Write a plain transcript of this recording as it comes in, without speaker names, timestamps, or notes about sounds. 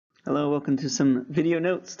Hello, welcome to some video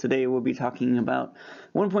notes. Today we'll be talking about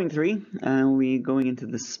 1.3 and we'll be going into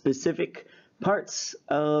the specific parts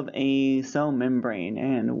of a cell membrane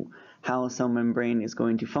and how a cell membrane is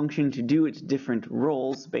going to function to do its different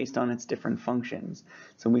roles based on its different functions.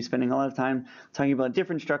 So we'll be spending a lot of time talking about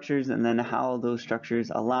different structures and then how those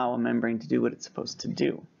structures allow a membrane to do what it's supposed to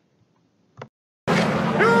do. You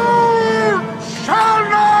shall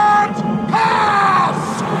not pass!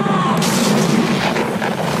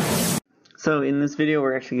 So in this video,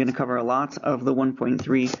 we're actually going to cover a lot of the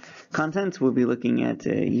 1.3 contents. We'll be looking at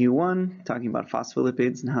U1, talking about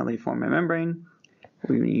phospholipids and how they form a membrane.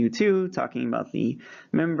 U2, talking about the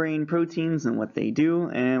membrane proteins and what they do.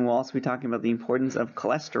 And we'll also be talking about the importance of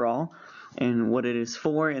cholesterol and what it is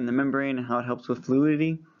for in the membrane and how it helps with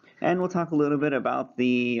fluidity. And we'll talk a little bit about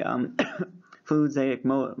the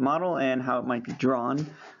fluidization model and how it might be drawn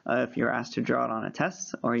if you're asked to draw it on a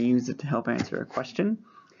test or use it to help answer a question.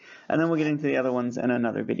 And then we'll get into the other ones in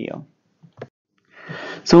another video.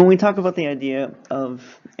 So when we talk about the idea of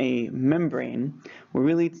a membrane, we're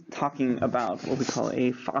really talking about what we call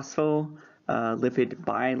a phospholipid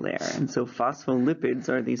bilayer. And so phospholipids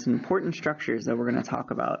are these important structures that we're going to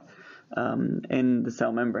talk about in the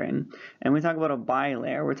cell membrane. And when we talk about a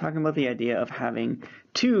bilayer, we're talking about the idea of having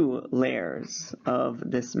two layers of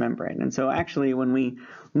this membrane. And so actually when we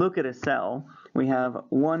look at a cell, we have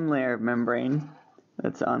one layer of membrane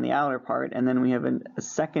that's on the outer part, and then we have a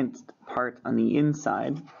second part on the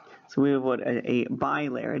inside. So we have a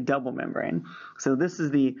bilayer, a double membrane. So this is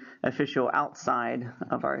the official outside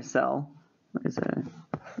of our cell.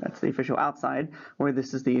 That's the official outside, where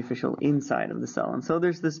this is the official inside of the cell. And so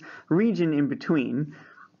there's this region in between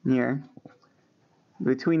here,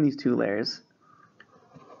 between these two layers,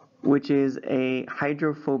 which is a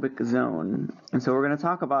hydrophobic zone. And so we're going to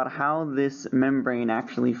talk about how this membrane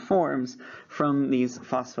actually forms from these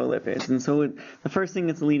phospholipids. And so the first thing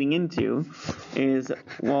it's leading into is,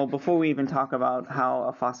 well, before we even talk about how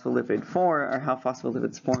a phospholipid form or how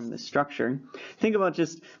phospholipids form this structure, think about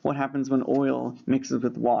just what happens when oil mixes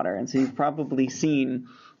with water. And so you've probably seen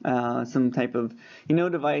some type of,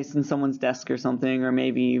 device in someone's desk or something, or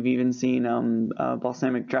maybe you've even seen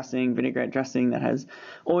balsamic dressing, vinaigrette dressing that has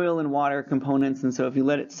oil and water components, and so if you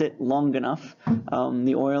let it sit long enough,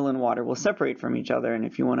 the oil and water will separate from each other, and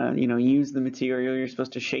if you want to, use the material, you're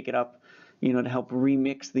supposed to shake it up, to help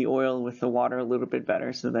remix the oil with the water a little bit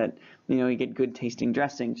better so that, you get good tasting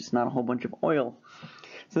dressing, just not a whole bunch of oil.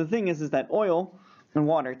 So the thing is that oil and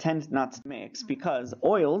water tend not to mix because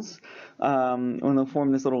oils, when they'll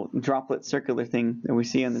form this little droplet circular thing that we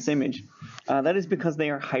see on this image, that is because they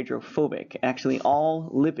are hydrophobic. Actually, all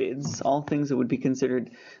lipids, all things that would be considered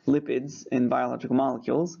lipids in biological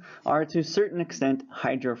molecules, are to a certain extent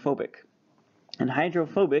hydrophobic. And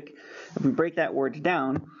hydrophobic, if we break that word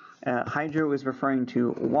down, hydro is referring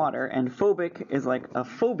to water, and phobic is like a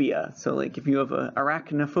phobia. So like if you have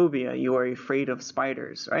arachnophobia, you are afraid of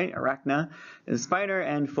spiders, right? Arachna is spider,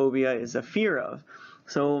 and phobia is a fear of.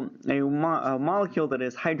 So a molecule that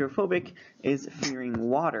is hydrophobic is fearing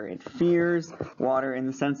water. It fears water in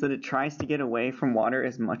the sense that it tries to get away from water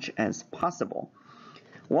as much as possible.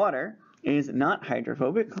 Water is not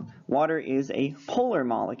hydrophobic. Water is a polar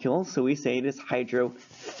molecule, so we say it is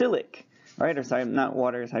hydrophilic. Right, or sorry, not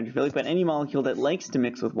water is hydrophilic, but any molecule that likes to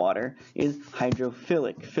mix with water is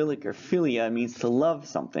hydrophilic. Philic or philia means to love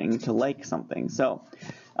something, to like something. So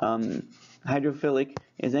hydrophilic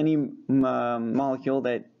is any molecule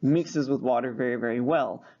that mixes with water very, very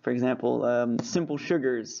well. For example, simple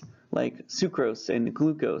sugars like sucrose and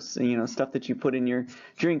glucose, and, stuff that you put in your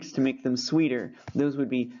drinks to make them sweeter, those would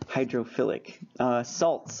be hydrophilic.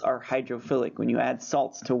 Salts are hydrophilic. When you add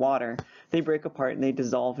salts to water, they break apart and they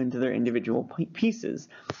dissolve into their individual pieces.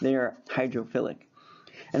 They are hydrophilic.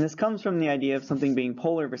 And this comes from the idea of something being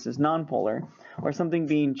polar versus nonpolar, or something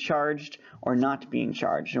being charged or not being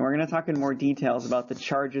charged. And we're going to talk in more details about the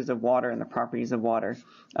charges of water and the properties of water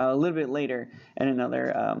a little bit later in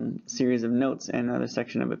another series of notes and another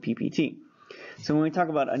section of a PPT. So when we talk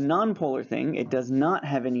about a nonpolar thing, it does not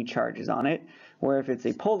have any charges on it, where if it's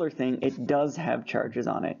a polar thing, it does have charges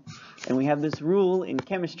on it. And we have this rule in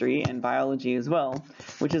chemistry and biology as well,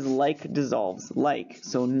 which is like dissolves like.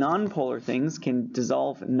 So nonpolar things can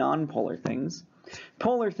dissolve nonpolar things.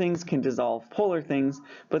 Polar things can dissolve polar things,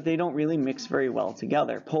 but they don't really mix very well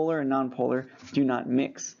together. Polar and nonpolar do not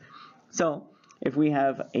mix. So if we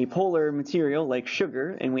have a polar material like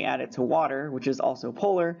sugar and we add it to water, which is also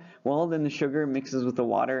polar, well, then the sugar mixes with the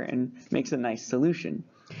water and makes a nice solution.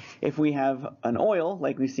 If we have an oil,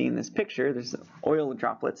 like we see in this picture, there's oil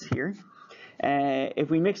droplets here, If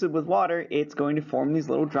we mix it with water, it's going to form these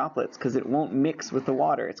little droplets because it won't mix with the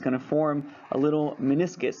water. It's going to form a little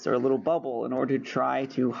meniscus or a little bubble in order to try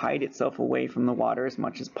to hide itself away from the water as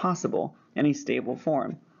much as possible in a stable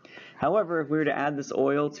form. However, if we were to add this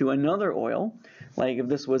oil to another oil, like if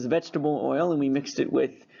this was vegetable oil and we mixed it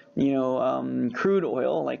with crude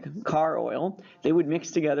oil, like car oil, they would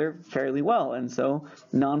mix together fairly well, and so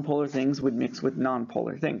nonpolar things would mix with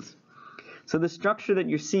nonpolar things. So the structure that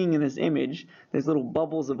you're seeing in this image, these little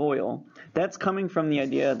bubbles of oil, that's coming from the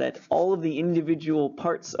idea that all of the individual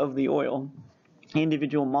parts of the oil,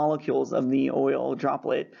 individual molecules of the oil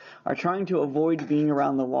droplet, are trying to avoid being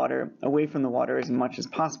around the water, away from the water as much as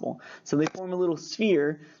possible. So they form a little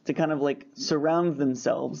sphere to kind of like surround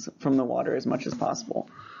themselves from the water as much as possible.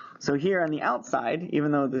 So here on the outside,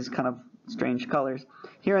 even though there's kind of strange colors,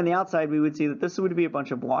 here on the outside we would see that this would be a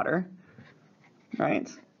bunch of water, right?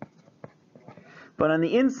 But on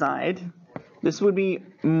the inside, this would be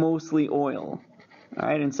mostly oil, all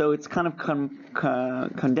right? And so it's kind of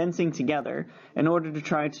condensing together in order to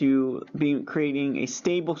try to be creating a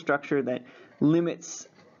stable structure that limits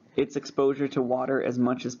its exposure to water as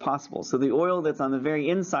much as possible. So the oil that's on the very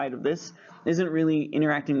inside of this isn't really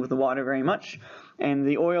interacting with the water very much, and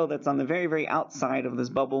the oil that's on the very, very outside of this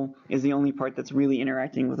bubble is the only part that's really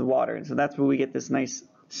interacting with the water. And so that's where we get this nice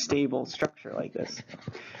stable structure like this.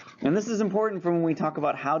 And this is important for when we talk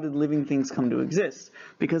about how did living things come to exist,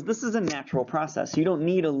 because this is a natural process. You don't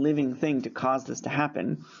need a living thing to cause this to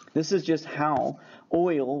happen. This is just how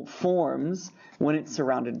oil forms when it's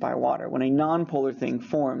surrounded by water, when a nonpolar thing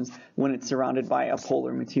forms when it's surrounded by a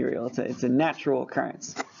polar material. It's a natural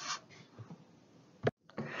occurrence.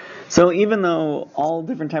 So even though all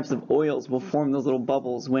different types of oils will form those little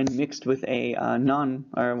bubbles when mixed with a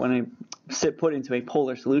put into a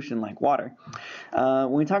polar solution like water,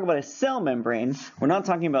 when we talk about a cell membrane, we're not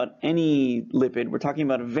talking about any lipid. We're talking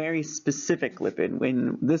about a very specific lipid.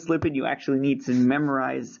 When this lipid, you actually need to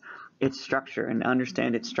memorize its structure and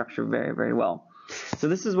understand its structure very, very well. So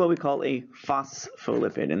this is what we call a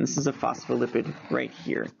phospholipid, and this is a phospholipid right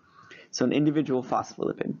here. So an individual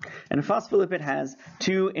phospholipid. And a phospholipid has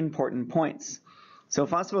two important points. So a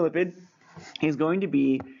phospholipid is going to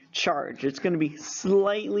be charged. It's going to be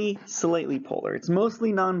slightly polar. It's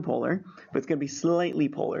mostly nonpolar, but it's going to be slightly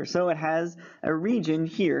polar. So it has a region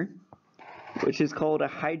here, which is called a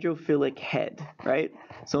hydrophilic head, right?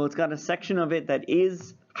 So it's got a section of it that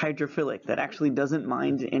is hydrophilic, that actually doesn't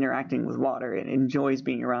mind interacting with water. It enjoys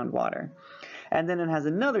being around water. And then it has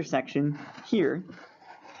another section here,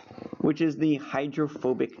 which is the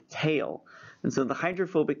hydrophobic tail. And so the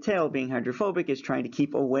hydrophobic tail, being hydrophobic, is trying to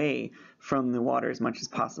keep away from the water as much as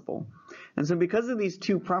possible. And so because of these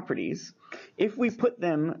two properties, if we put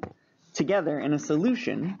them together in a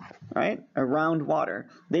solution, right, around water,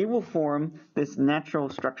 they will form this natural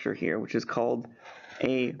structure here, which is called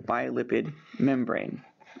a bilipid membrane,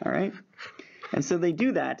 all right? And so they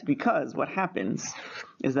do that because what happens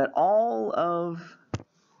is that all of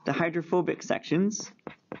the hydrophobic sections,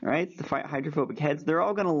 right, the hydrophobic heads, they're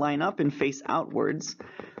all going to line up and face outwards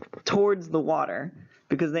towards the water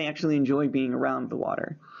because they actually enjoy being around the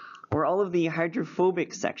water. Or all of the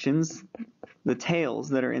hydrophobic sections, the tails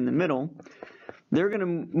that are in the middle, they're going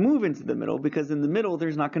to move into the middle because in the middle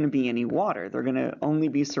there's not going to be any water. They're going to only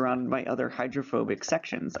be surrounded by other hydrophobic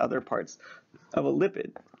sections, other parts of a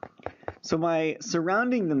lipid. So by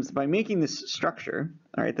surrounding them, by making this structure,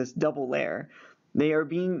 all right, this double layer, they are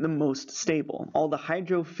being the most stable. All the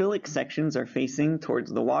hydrophilic sections are facing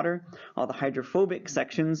towards the water. All the hydrophobic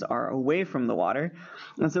sections are away from the water.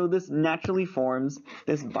 And so this naturally forms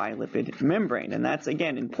this bilipid membrane. And that's,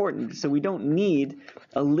 again, important. So we don't need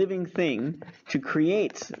a living thing to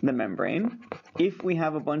create the membrane. If we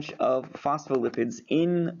have a bunch of phospholipids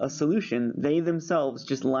in a solution, they themselves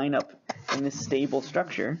just line up in this stable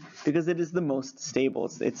structure because it is the most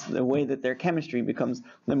stable. It's the way that their chemistry becomes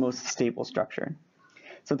the most stable structure.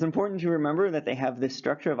 So it's important to remember that they have this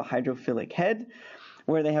structure of a hydrophilic head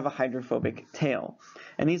where they have a hydrophobic tail.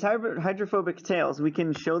 And these hydrophobic tails, we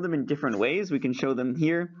can show them in different ways. We can show them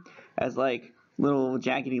here as like little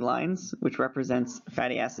jaggedy lines, which represents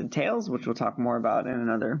fatty acid tails, which we'll talk more about in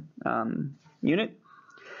another unit.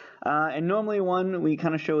 And normally one we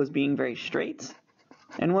kind of show as being very straight,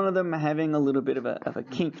 and one of them having a little bit of a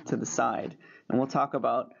kink to the side. And we'll talk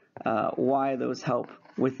about why those help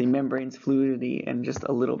with the membrane's fluidity in just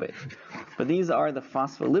a little bit. But these are the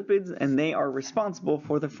phospholipids, and they are responsible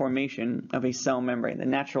for the formation of a cell membrane, the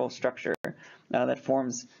natural structure that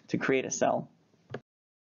forms to create a cell.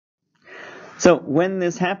 So when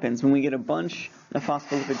this happens, when we get a bunch the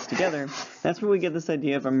phospholipids together, that's where we get this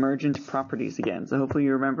idea of emergent properties again. So hopefully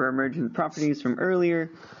you remember emergent properties from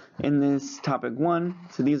earlier in this topic 1.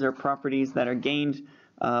 So these are properties that are gained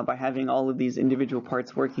by having all of these individual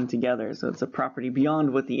parts working together. So it's a property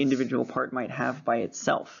beyond what the individual part might have by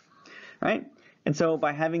itself, right? And so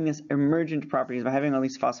by having this emergent properties, by having all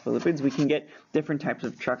these phospholipids, we can get different types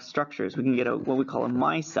of structures. We can get what we call a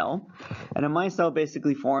micelle. And a micelle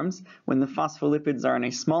basically forms when the phospholipids are in a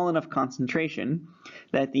small enough concentration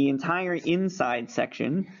that the entire inside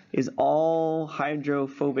section is all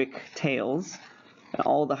hydrophobic tails, and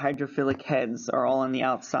all the hydrophilic heads are all on the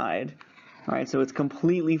outside. All right, so it's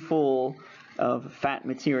completely full of fat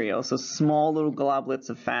material. So small little globlets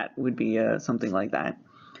of fat would be something like that.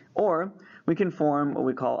 Or we can form what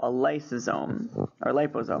we call a lysosome, or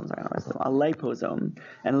liposome, a liposome.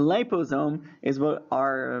 And a liposome is what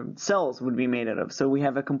our cells would be made out of. So we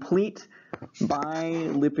have a complete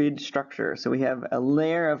bilipid structure. So we have a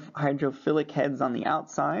layer of hydrophilic heads on the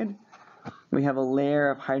outside. We have a layer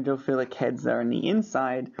of hydrophilic heads that are on the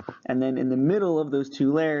inside. And then in the middle of those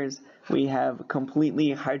two layers, we have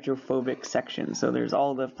completely hydrophobic sections. So there's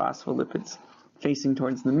all the phospholipids facing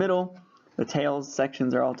towards the middle. The tails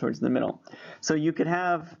sections are all towards the middle. So you could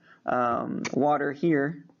have water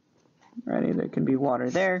here, right? There can be water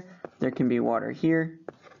there. There can be water here,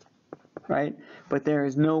 right? But there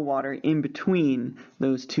is no water in between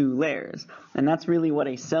those two layers. And that's really what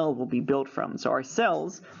a cell will be built from. So our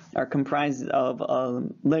cells are comprised of a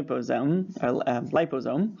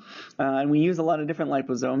liposome, and we use a lot of different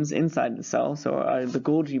liposomes inside the cell. So the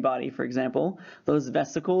Golgi body, for example, those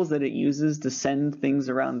vesicles that it uses to send things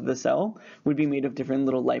around the cell would be made of different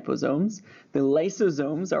little liposomes. The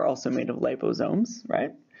lysosomes are also made of liposomes,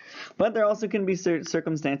 right? But there also can be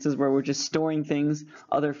circumstances where we're just storing things,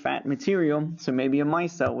 other fat material, so maybe a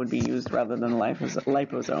micelle would be used rather than a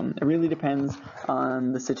liposome. It really depends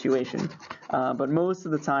on the situation. But most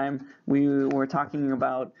of the time, we were talking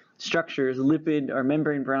about structures, lipid or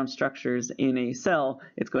membrane-bound structures in a cell,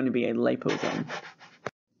 it's going to be a liposome.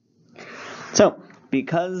 So,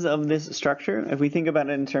 because of this structure, if we think about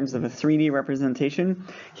it in terms of a 3D representation,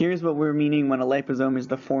 here's what we're meaning when a liposome is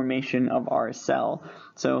the formation of our cell.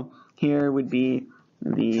 So here would be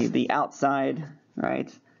the outside, right?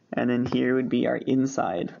 And then here would be our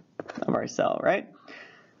inside of our cell, right?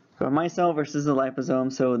 So a micelle versus a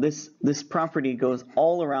liposome. So this property goes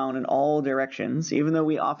all around in all directions, even though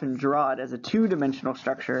we often draw it as a two-dimensional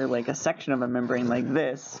structure, like a section of a membrane like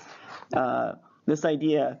this. This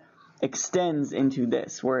idea extends into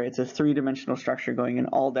this, where it's a three-dimensional structure going in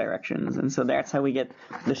all directions, and so that's how we get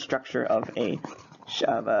the structure of a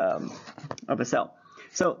cell.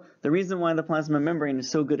 So the reason why the plasma membrane is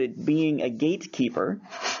so good at being a gatekeeper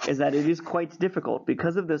is that it is quite difficult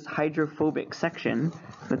because of this hydrophobic section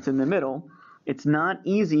that's in the middle. It's not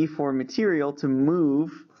easy for material to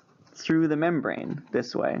move through the membrane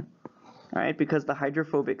this way, all right? Because the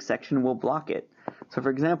hydrophobic section will block it. So, for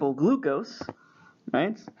example, glucose.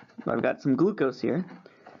 Right? So I've got some glucose here.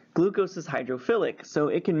 Glucose is hydrophilic, so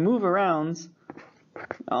it can move around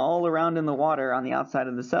all around in the water on the outside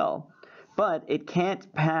of the cell, but it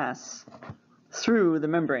can't pass through the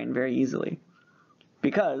membrane very easily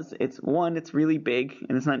because it's really big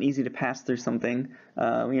and it's not easy to pass through something,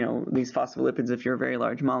 these phospholipids if you're a very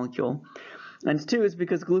large molecule. And two is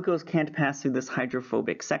because glucose can't pass through this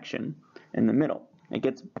hydrophobic section in the middle. It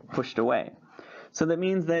gets pushed away. So that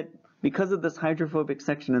means that because of this hydrophobic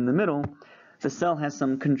section in the middle, the cell has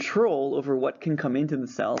some control over what can come into the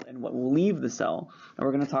cell and what will leave the cell. And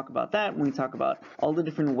we're going to talk about that when we talk about all the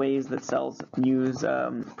different ways that cells use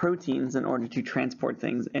proteins in order to transport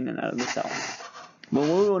things in and out of the cell. But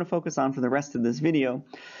what we want to focus on for the rest of this video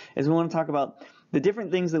is we want to talk about the different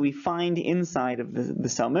things that we find inside of the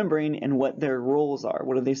cell membrane and what their roles are.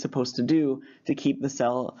 What are they supposed to do to keep the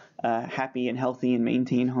cell happy and healthy and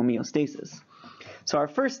maintain homeostasis? So our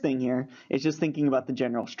first thing here is just thinking about the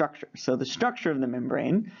general structure. So the structure of the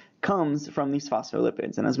membrane comes from these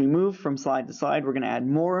phospholipids. And as we move from slide to slide, we're going to add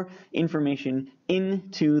more information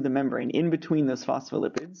into the membrane, in between those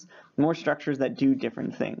phospholipids, more structures that do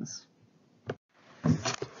different things.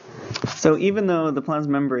 So even though the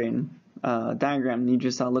plasma membrane diagram you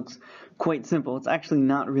just saw looks quite simple, it's actually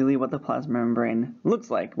not really what the plasma membrane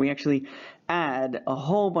looks like. We actually add a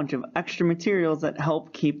whole bunch of extra materials that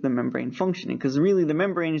help keep the membrane functioning, because really the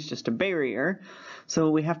membrane is just a barrier.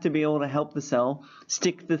 So we have to be able to help the cell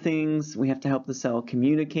stick to things, we have to help the cell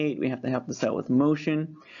communicate, we have to help the cell with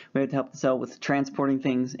motion, we have to help the cell with transporting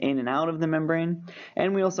things in and out of the membrane,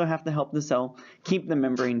 and we also have to help the cell keep the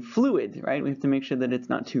membrane fluid, right? We have to make sure that it's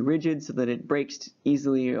not too rigid so that it breaks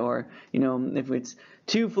easily, or if it's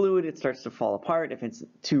too fluid it starts starts to fall apart. If it's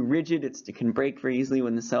too rigid, it can break very easily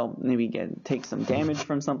when the cell maybe takes some damage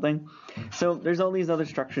from something. So there's all these other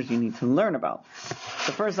structures you need to learn about.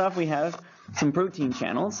 So first off, we have some protein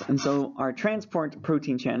channels, and so our transport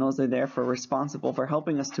protein channels are therefore responsible for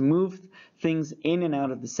helping us to move things in and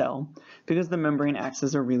out of the cell because the membrane acts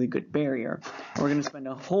as a really good barrier. And we're going to spend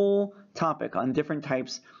a whole topic on different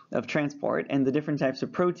types of transport and the different types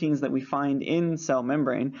of proteins that we find in cell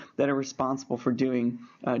membrane that are responsible for doing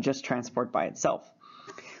just transport by itself.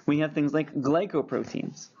 We have things like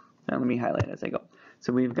glycoproteins. Now let me highlight as I go.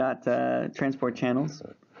 So we've got transport channels,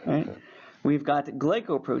 right? We've got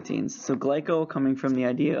glycoproteins, so glyco coming from the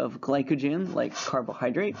idea of glycogen, like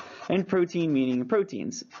carbohydrate, and protein meaning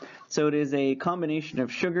proteins. So it is a combination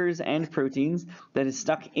of sugars and proteins that is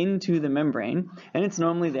stuck into the membrane, and it's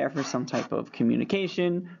normally there for some type of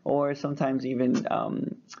communication, or sometimes even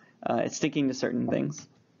it's sticking to certain things.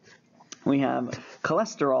 We have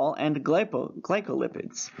cholesterol and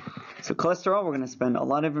glycolipids. So cholesterol we're going to spend a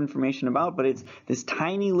lot of information about, but it's this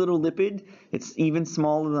tiny little lipid. It's even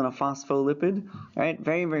smaller than a phospholipid, right?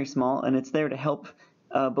 Very, very small, and it's there to help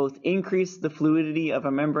both increase the fluidity of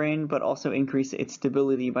a membrane, but also increase its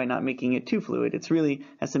stability by not making it too fluid. It's really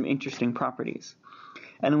has some interesting properties.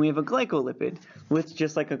 And then we have a glycolipid, which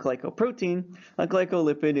just like a glycoprotein, a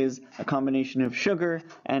glycolipid is a combination of sugar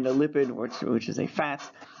and a lipid, which is a fat,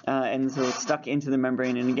 and so it's stuck into the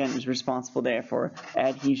membrane, and again is responsible there for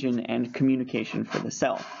adhesion and communication for the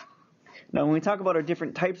cell. Now when we talk about our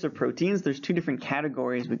different types of proteins, there's two different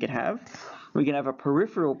categories we could have. We can have a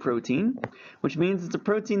peripheral protein, which means it's a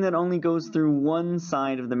protein that only goes through one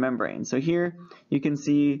side of the membrane. So here you can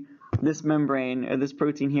see this membrane, or this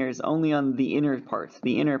protein here, is only on the inner part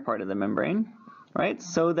of the membrane, right?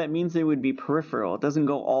 So that means it would be peripheral. It doesn't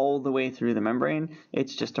go all the way through the membrane.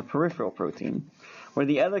 It's just a peripheral protein. Where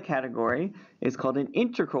the other category is called an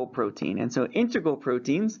integral protein. And so integral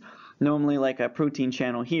proteins, normally like a protein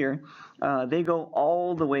channel here, they go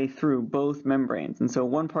all the way through both membranes. And so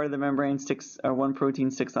one part of the membrane sticks, or one protein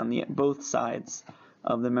sticks on both sides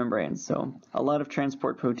of the membrane. So a lot of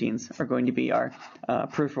transport proteins are going to be our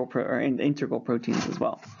peripheral or integral proteins as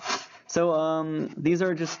well. So these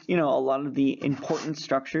are just, a lot of the important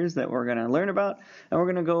structures that we're going to learn about, and we're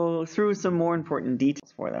going to go through some more important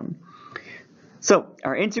details for them. So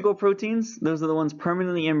our integral proteins, those are the ones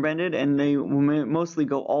permanently embedded, and they mostly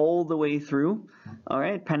go all the way through, all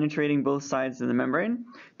right, penetrating both sides of the membrane,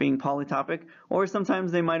 being polytopic, or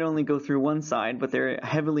sometimes they might only go through one side, but they're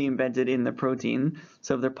heavily embedded in the protein.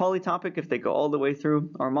 So if they're polytopic, if they go all the way through,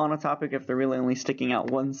 or monotopic if they're really only sticking out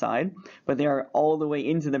one side, but they are all the way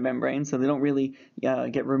into the membrane, so they don't really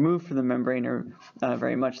get removed from the membrane or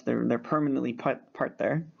very much. They're permanently part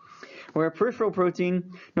there. Where a peripheral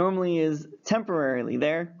protein normally is temporarily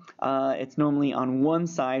there, it's normally on one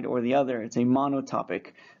side or the other. It's a monotopic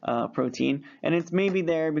protein, and it's maybe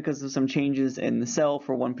there because of some changes in the cell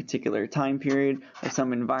for one particular time period or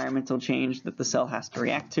some environmental change that the cell has to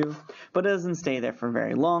react to, but it doesn't stay there for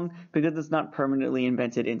very long because it's not permanently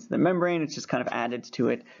embedded into the membrane. It's just kind of added to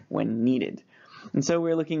it when needed. And so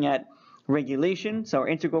we're looking at regulation, so our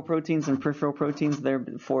integral proteins and peripheral proteins, they're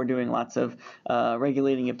for doing lots of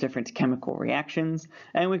regulating of different chemical reactions,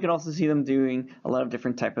 and we could also see them doing a lot of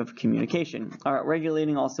different type of communication.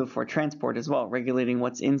 Regulating also for transport as well, regulating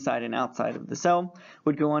what's inside and outside of the cell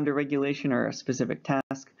would go under regulation or a specific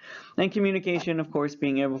task. And communication, of course,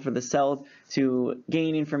 being able for the cell to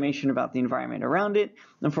gain information about the environment around it,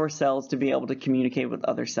 and for cells to be able to communicate with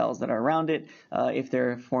other cells that are around it if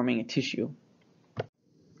they're forming a tissue.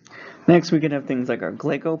 Next, we could have things like our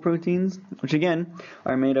glycoproteins, which again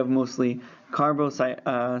are made of mostly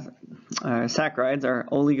saccharides, or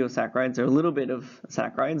oligosaccharides, or a little bit of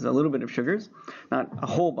saccharides, a little bit of sugars, not a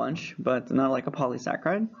whole bunch, but not like a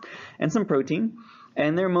polysaccharide, and some protein.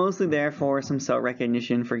 And they're mostly there for some cell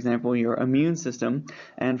recognition, for example, your immune system,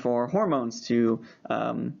 and for hormones to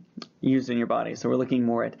use in your body. So we're looking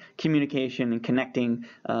more at communication and connecting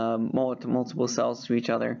multiple cells to each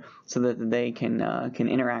other so that they can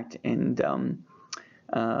interact and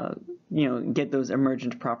get those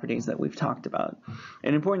emergent properties that we've talked about.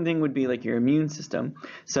 An important thing would be like your immune system.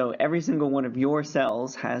 So every single one of your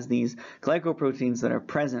cells has these glycoproteins that are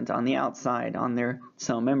present on the outside on their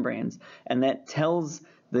cell membranes, and that tells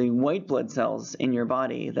the white blood cells in your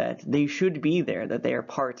body that they should be there, that they are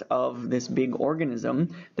part of this big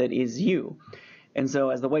organism that is you. And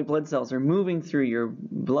so as the white blood cells are moving through your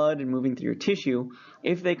blood and moving through your tissue,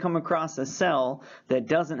 if they come across a cell that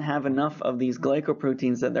doesn't have enough of these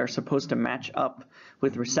glycoproteins that they're supposed to match up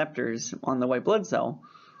with receptors on the white blood cell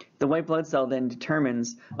then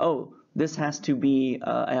determines, oh, this has to be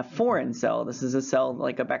a foreign cell. This is a cell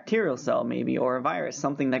like a bacterial cell maybe, or a virus,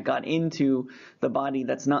 something that got into the body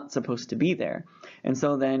that's not supposed to be there. And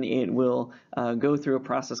so then it will go through a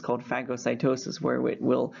process called phagocytosis, where it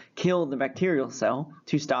will kill the bacterial cell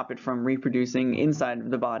to stop it from reproducing inside of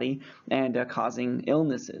the body and causing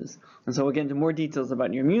illnesses. And so we'll get into more details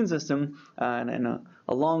about your immune system and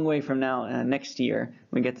a long way from now, next year,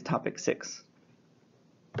 when we get to topic 6.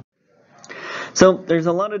 So there's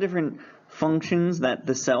a lot of different functions that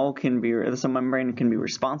the cell membrane can be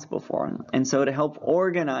responsible for. And so to help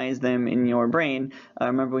organize them in your brain,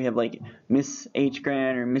 remember we have like Miss H.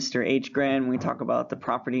 Gran or Mr. H. Gran when we talk about the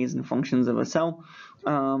properties and functions of a cell.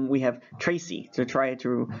 We have Tracy to try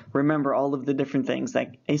to remember all of the different things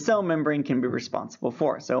that a cell membrane can be responsible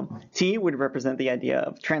for. So T would represent the idea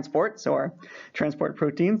of transport, so our transport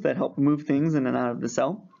proteins that help move things in and out of the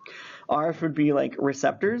cell. R would be like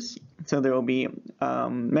receptors, so there will be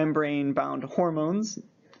membrane-bound hormones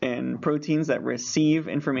and proteins that receive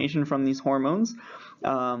information from these hormones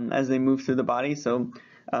as they move through the body. So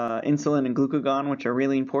insulin and glucagon, which are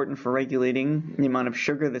really important for regulating the amount of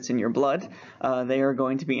sugar that's in your blood, they are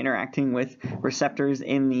going to be interacting with receptors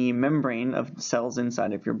in the membrane of cells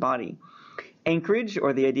inside of your body. Anchorage,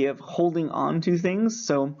 or the idea of holding on to things.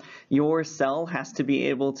 So your cell has to be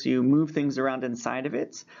able to move things around inside of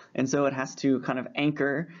it, and so it has to kind of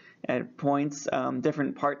anchor at points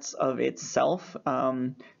different parts of itself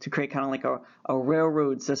to create kind of like a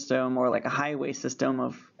railroad system or like a highway system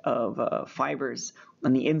of fibers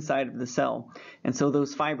on the inside of the cell. And so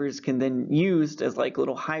those fibers can then be used as like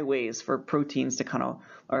little highways for proteins to kind of,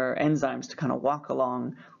 or enzymes to kind of walk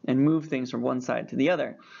along and move things from one side to the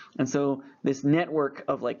other. And so this network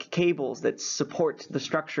of like cables that support the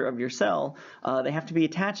structure of your cell, they have to be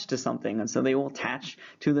attached to something. And so they will attach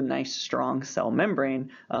to the nice strong cell membrane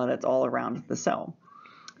that's all around the cell.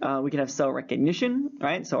 We can have cell recognition,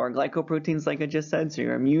 right? So our glycoproteins, like I just said, so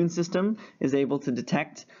your immune system is able to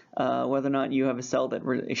detect whether or not you have a cell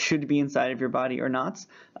that should be inside of your body or not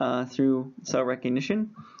through cell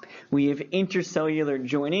recognition. We have intercellular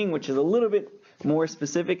joining, which is a little bit more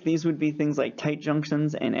specific. These would be things like tight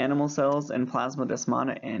junctions in animal cells and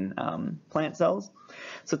plasmodesmata in plant cells.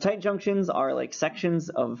 So tight junctions are like sections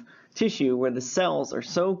of tissue where the cells are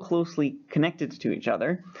so closely connected to each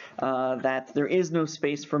other that there is no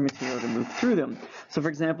space for material to move through them. So for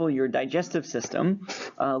example, your digestive system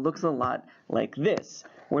looks a lot like this,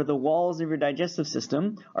 where the walls of your digestive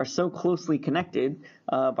system are so closely connected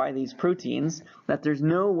by these proteins that there's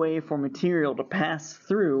no way for material to pass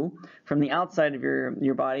through from the outside of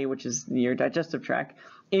your body, which is your digestive tract,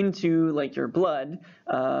 into like your blood,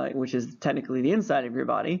 which is technically the inside of your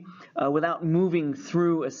body, without moving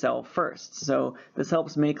through a cell first. So this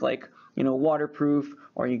helps make like, waterproof,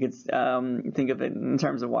 or you could think of it in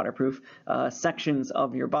terms of waterproof, sections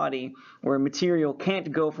of your body where material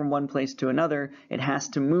can't go from one place to another. It has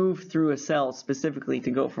to move through a cell specifically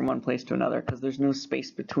to go from one place to another because there's no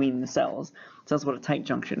space between the cells. So that's what a tight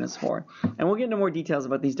junction is for. And we'll get into more details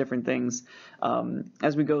about these different things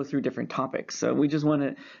as we go through different topics. So we just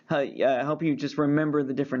want to help you just remember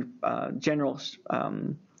the different general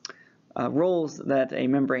roles that a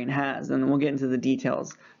membrane has, and we'll get into the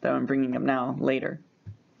details that I'm bringing up now later.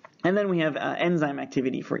 And then we have enzyme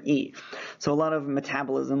activity for E. So a lot of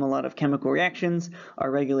metabolism, a lot of chemical reactions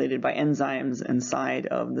are regulated by enzymes inside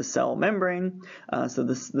of the cell membrane. So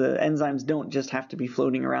the enzymes don't just have to be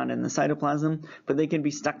floating around in the cytoplasm, but they can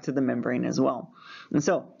be stuck to the membrane as well. And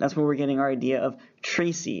so that's where we're getting our idea of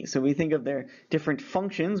TRACEE. So we think of their different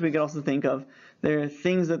functions. We could also think of their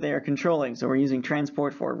things that they are controlling. So we're using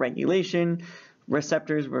transport for regulation.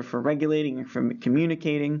 Receptors were for regulating and for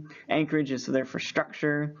communicating. Anchorage is there for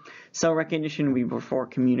structure. Cell recognition would be for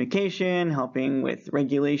communication, helping with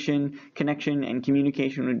regulation, connection, and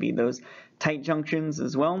communication would be those tight junctions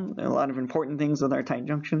as well. A lot of important things with our tight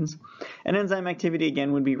junctions. And enzyme activity,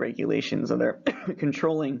 again, would be regulation. So they're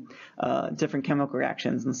controlling different chemical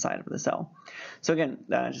reactions inside of the cell. So again,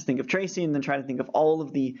 just think of TRACEE and then try to think of all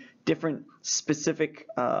of the different specific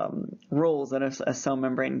roles that a cell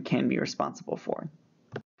membrane can be responsible for.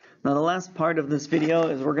 Now the last part of this video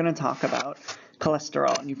is we're going to talk about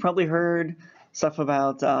cholesterol. And you've probably heard stuff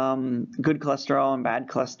about good cholesterol and bad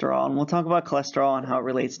cholesterol, and we'll talk about cholesterol and how it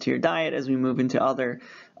relates to your diet as we move into other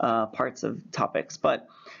parts of topics. But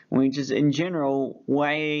when we just in general,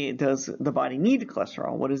 why does the body need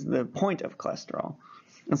cholesterol? What is the point of cholesterol?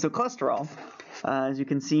 And so cholesterol, as you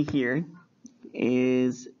can see here,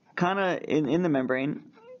 is kind of in the membrane.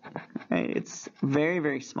 Right? It's very,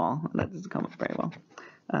 very small. That doesn't come up very well.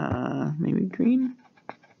 Maybe green.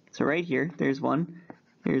 So right here, there's one.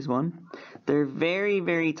 Here's one. They're very,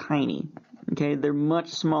 very tiny. Okay, they're much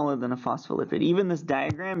smaller than a phospholipid. Even this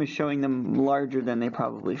diagram is showing them larger than they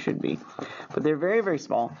probably should be. But they're very, very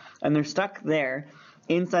small, and they're stuck there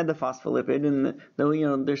inside the phospholipid,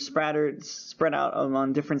 and they're spread out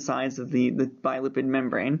on different sides of the bilipid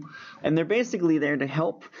membrane. And they're basically there to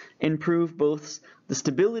help improve both the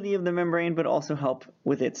stability of the membrane, but also help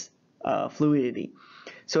with its fluidity.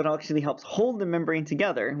 So it actually helps hold the membrane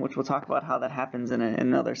together, which we'll talk about how that happens in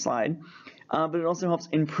another slide. But it also helps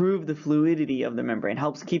improve the fluidity of the membrane,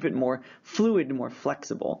 helps keep it more fluid and more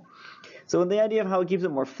flexible. So the idea of how it keeps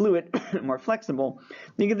it more fluid, more flexible,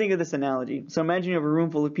 you can think of this analogy. So imagine you have a room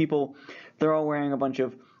full of people, they're all wearing a bunch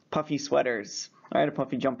of puffy sweaters, right, or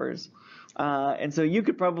puffy jumpers. And so you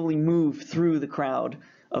could probably move through the crowd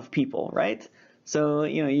of people, right? So,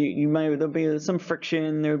 there'll be some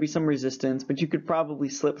friction, there would be some resistance, but you could probably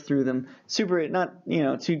slip through them not,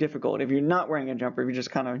 too difficult if you're not wearing a jumper, if you're just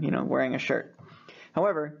kind of, wearing a shirt.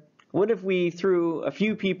 However, what if we threw a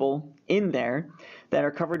few people in there that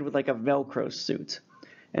are covered with like a Velcro suit?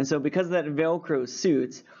 And so because of that Velcro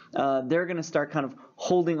suit, they're going to start kind of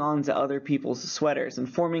holding on to other people's sweaters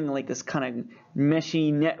and forming like this kind of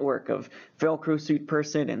meshy network of Velcro suit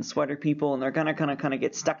person and sweater people, and they're going to kind of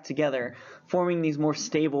get stuck together, forming these more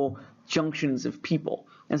stable junctions of people.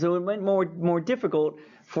 And so it went more difficult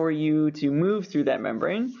for you to move through that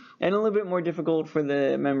membrane, and a little bit more difficult for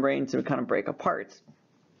the membrane to kind of break apart.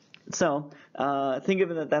 So think of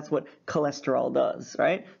it that's what cholesterol does,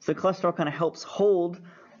 right? So cholesterol kind of helps hold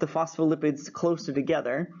the phospholipids closer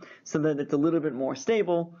together so that it's a little bit more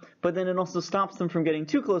stable, but then it also stops them from getting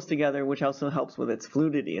too close together, which also helps with its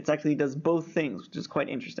fluidity. It actually does both things, which is quite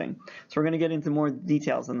interesting. So we're going to get into more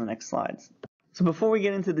details in the next slides. So before we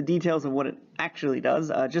get into the details of what it actually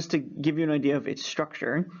does, just to give you an idea of its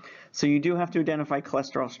structure, so you do have to identify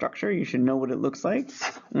cholesterol structure. You should know what it looks like.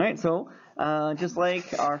 All right, so just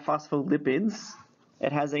like our phospholipids,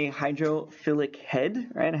 it has a hydrophilic head,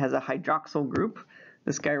 right? It has a hydroxyl group.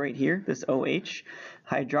 This guy right here, this OH,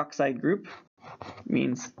 hydroxide group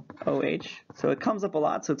means OH. So it comes up a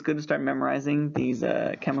lot, so it's good to start memorizing these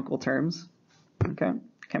chemical terms, okay,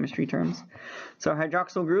 chemistry terms. So our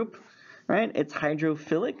hydroxyl group, right, it's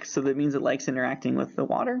hydrophilic, so that means it likes interacting with the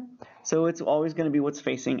water. So it's always going to be what's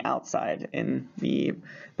facing outside in the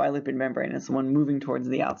bilipid membrane. It's the one moving towards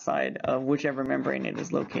the outside of whichever membrane it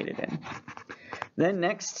is located in. Then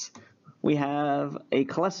next, we have a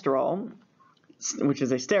cholesterol, which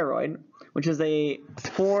is a steroid, which is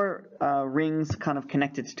four rings kind of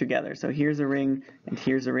connected together. So here's a ring, and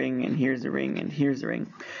here's a ring, and here's a ring, and here's a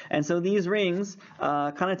ring. And so these rings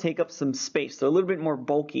kind of take up some space. They're a little bit more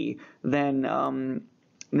bulky than a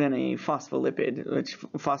phospholipid, which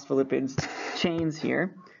phospholipids chains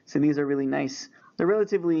here. So these are really nice. They're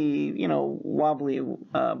relatively, wobbly,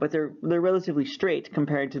 but they're relatively straight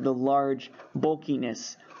compared to the large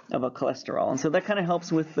bulkiness of a cholesterol. And so that kind of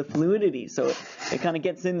helps with the fluidity. So it kind of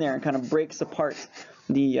gets in there and kind of breaks apart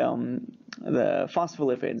the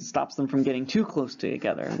phospholipids, stops them from getting too close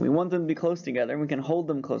together. We want them to be close together. We can hold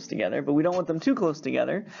them close together, but we don't want them too close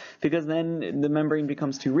together because then the membrane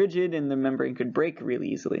becomes too rigid and the membrane could break really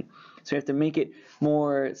easily. So you have to make it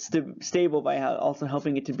more stable by also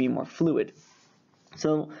helping it to be more fluid.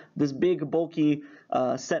 So this big bulky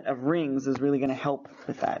set of rings is really going to help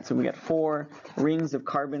with that. So we got 4 rings of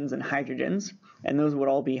carbons and hydrogens, and those would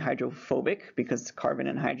all be hydrophobic because carbon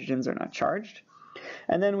and hydrogens are not charged.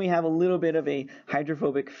 And then we have a little bit of a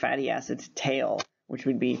hydrophobic fatty acid tail, which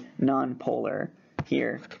would be nonpolar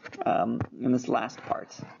here in this last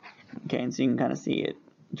part. Okay, and so you can kind of see it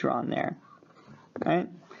drawn there. All right.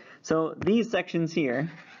 So these sections here,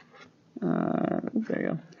 there you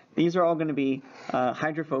go. These are all going to be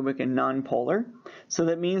hydrophobic and nonpolar. So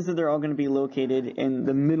that means that they're all going to be located in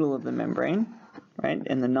the middle of the membrane, right,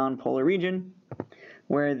 in the nonpolar region,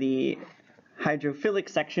 where the hydrophilic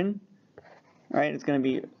section, right, is going to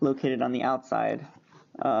be located on the outside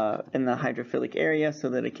in the hydrophilic area so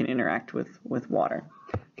that it can interact with water.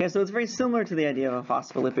 Okay, so it's very similar to the idea of a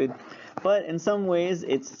phospholipid, but in some ways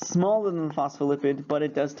it's smaller than the phospholipid, but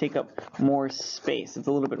it does take up more space. It's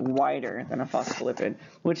a little bit wider than a phospholipid,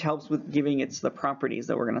 which helps with giving it the properties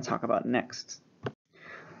that we're going to talk about next.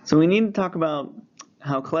 So we need to talk about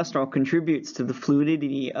how cholesterol contributes to the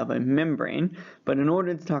fluidity of a membrane, but in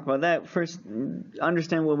order to talk about that, first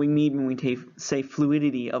understand what we mean when we say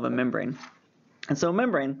fluidity of a membrane. And so a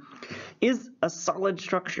membrane is a solid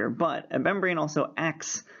structure, but a membrane also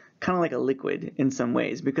acts kind of like a liquid in some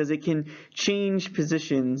ways because it can change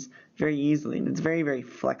positions very easily, and it's very, very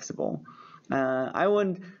flexible. I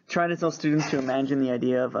would try to tell students to imagine the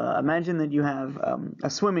idea of, imagine that you have a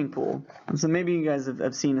swimming pool. And so maybe you guys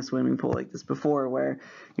have seen a swimming pool like this before, where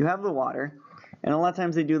you have the water, and a lot of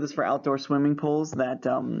times they do this for outdoor swimming pools that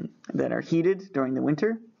are heated during the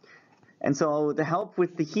winter. And so to help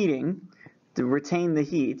with the heating, to retain the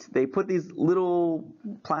heat, they put these little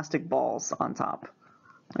plastic balls on top.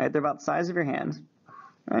 Right? They're about the size of your hand,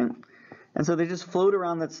 right? And so they just float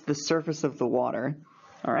around the surface of the water,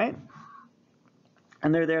 all right?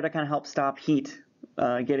 And they're there to kind of help stop heat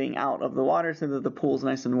getting out of the water so that the pool's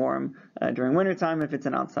nice and warm during wintertime if it's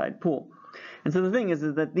an outside pool. And so the thing is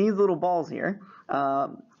that these little balls here,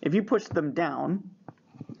 if you push them down,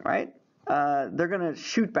 right, they're going to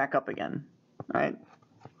shoot back up again, right?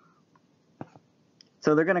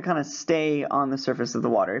 So they're going to kind of stay on the surface of the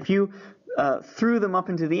water. If you threw them up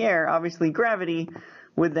into the air, obviously gravity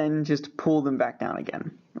would then just pull them back down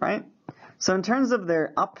again, right? So in terms of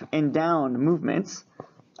their up and down movements,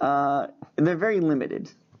 they're very limited.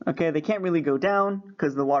 Okay, they can't really go down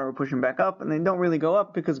because the water will push them back up, and they don't really go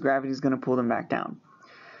up because gravity is going to pull them back down.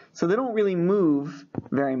 So they don't really move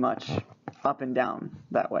very much up and down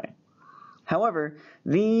that way. However,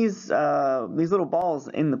 these little balls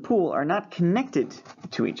in the pool are not connected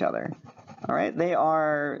to each other. All right, they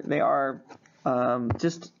are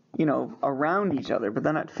just around each other, but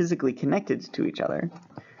they're not physically connected to each other.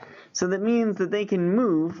 So that means that they can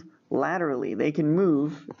move laterally. They can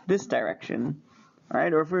move this direction, all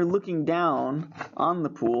right? Or if we're looking down on the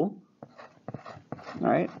pool, all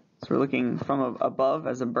right? So we're looking from above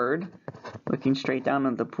as a bird, looking straight down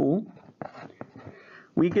on the pool.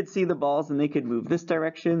 We could see the balls, and they could move this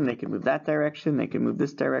direction, they could move that direction, they could move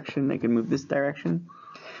this direction, they could move this direction.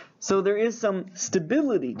 So there is some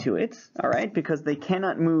stability to it, all right, because they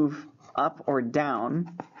cannot move up or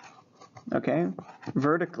down, okay,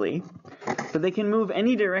 vertically, but they can move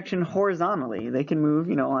any direction horizontally. They can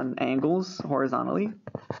move, on angles horizontally,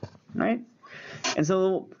 right? And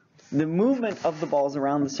so the movement of the balls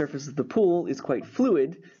around the surface of the pool is quite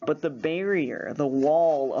fluid, but the barrier, the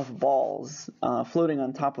wall of balls floating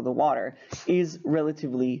on top of the water is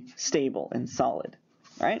relatively stable and solid,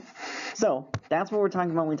 right? So that's what we're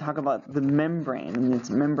talking about when we talk about the membrane and its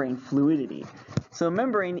membrane fluidity. So a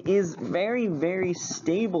membrane is very, very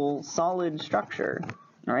stable, solid structure,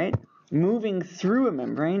 all right? Moving through a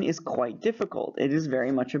membrane is quite difficult. It is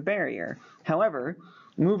very much a barrier. However,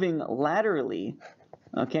 moving laterally,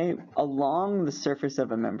 okay, along the surface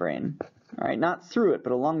of a membrane, all right, not through it,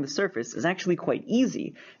 but along the surface, is actually quite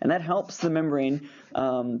easy, and that helps the membrane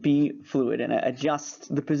be fluid and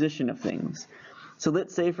adjust the position of things. So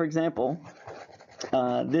let's say, for example,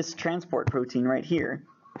 this transport protein right here,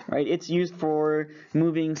 right, it's used for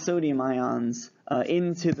moving sodium ions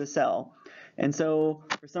into the cell. And so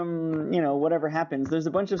for some, whatever happens, there's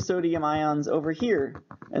a bunch of sodium ions over here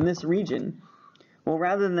in this region. Well,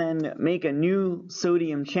 rather than make a new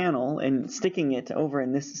sodium channel and sticking it over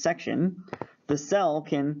in this section, the cell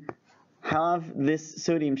can have this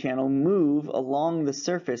sodium channel move along the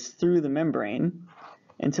surface through the membrane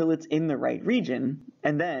until it's in the right region,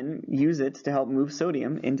 and then use it to help move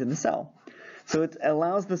sodium into the cell. So it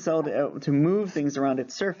allows the cell to move things around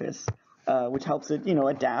its surface, which helps it,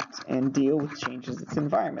 adapt and deal with changes in its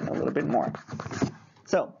environment a little bit more.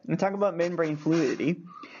 So when we talk about membrane fluidity,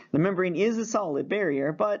 the membrane is a solid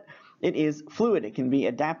barrier, but it is fluid. It can be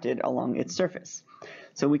adapted along its surface.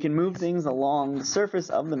 So we can move things along the surface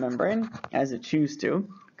of the membrane as it chooses to.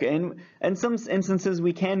 Okay, and in some instances,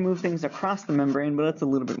 we can move things across the membrane, but it's a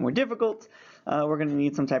little bit more difficult. We're going to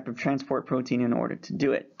need some type of transport protein in order to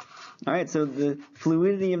do it. All right, so the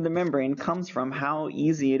fluidity of the membrane comes from how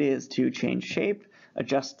easy it is to change shape,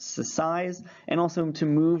 adjust the size, and also to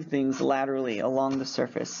move things laterally along the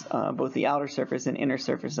surface, both the outer surface and inner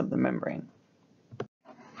surface of the membrane.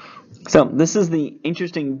 So this is the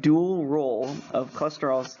interesting dual role of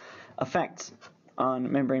cholesterol's effects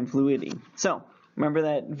on membrane fluidity. So remember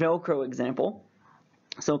that Velcro example.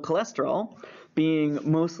 So cholesterol being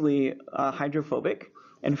mostly hydrophobic,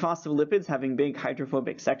 and phospholipids having big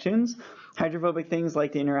hydrophobic sections. Hydrophobic things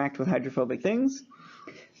like to interact with hydrophobic things.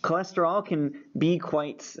 Cholesterol can be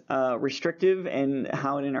quite restrictive in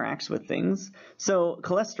how it interacts with things. So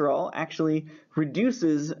cholesterol actually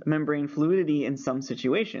reduces membrane fluidity in some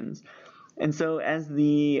situations. And so as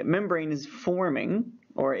the membrane is forming,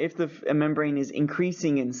 or if a membrane is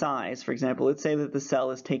increasing in size, for example, let's say that the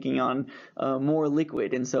cell is taking on more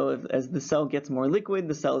liquid, and so as the cell gets more liquid,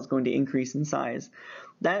 the cell is going to increase in size.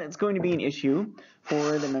 that's going to be an issue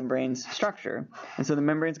for the membrane's structure. And so the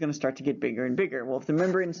membrane is going to start to get bigger and bigger. Well, if the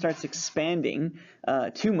membrane starts expanding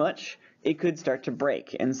too much, it could start to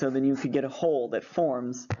break. And so then you could get a hole that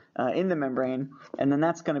forms in the membrane, and then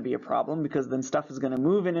that's going to be a problem because then stuff is going to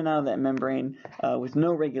move in and out of that membrane with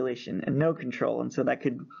no regulation and no control. And so that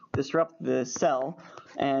could disrupt the cell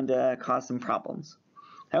and cause some problems.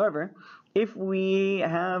 However, if we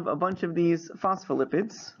have a bunch of these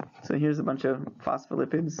phospholipids, so here's a bunch of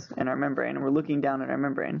phospholipids in our membrane, and we're looking down at our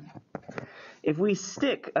membrane. If we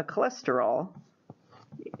stick a cholesterol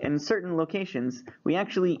in certain locations, we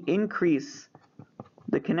actually increase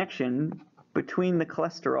the connection between the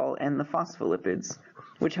cholesterol and the phospholipids,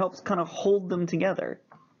 which helps kind of hold them together.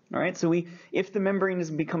 All right, so if the membrane is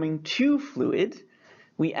becoming too fluid,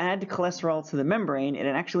 we add cholesterol to the membrane, and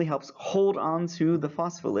it actually helps hold on to the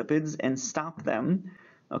phospholipids and stop them,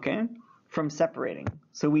 okay, from separating.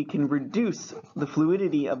 So we can reduce the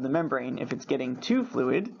fluidity of the membrane if it's getting too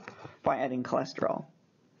fluid by adding cholesterol.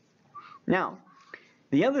 Now,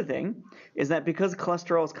 the other thing is that because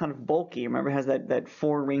cholesterol is kind of bulky, remember it has that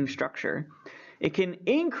four-ring structure, it can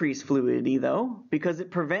increase fluidity though because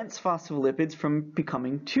it prevents phospholipids from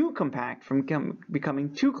becoming too compact, from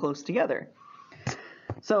becoming too close together.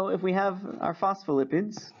 So if we have our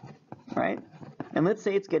phospholipids, right, and let's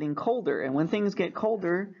say it's getting colder, and when things get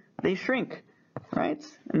colder, they shrink, right?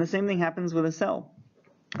 And the same thing happens with a cell.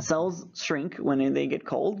 Cells shrink when they get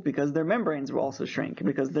cold because their membranes will also shrink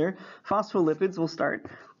because their phospholipids will start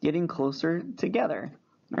getting closer together,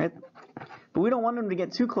 right? But we don't want them to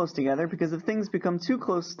get too close together because if things become too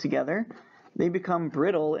close together, they become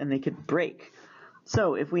brittle and they could break.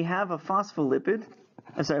 So if we have a phospholipid,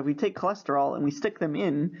 if we take cholesterol and we stick them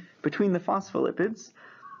in between the phospholipids,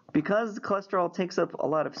 because cholesterol takes up a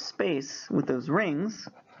lot of space with those rings,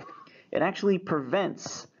 it actually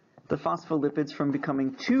prevents the phospholipids from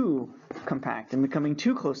becoming too compact and becoming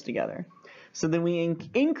too close together. So then we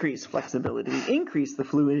increase flexibility, we increase the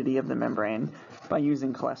fluidity of the membrane by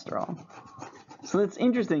using cholesterol. So it's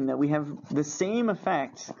interesting that we have the same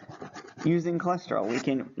effect using cholesterol. We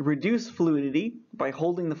can reduce fluidity by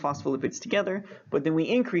holding the phospholipids together, but then we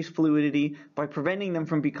increase fluidity by preventing them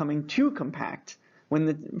from becoming too compact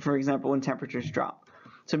when, for example, when temperatures drop.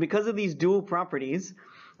 So because of these dual properties,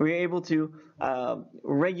 we're able to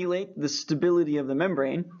regulate the stability of the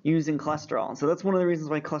membrane using cholesterol. And so that's one of the reasons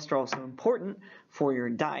why cholesterol is so important for your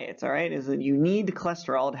diet, all right, is that you need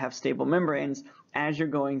cholesterol to have stable membranes as you're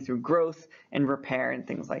going through growth and repair and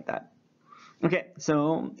things like that. Okay,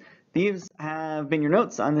 so these have been your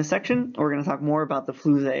notes on this section. We're going to talk more about the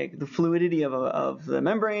fluidity of the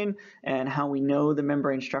membrane and how we know the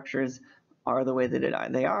membrane structures are the way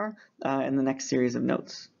that they are in the next series of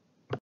notes.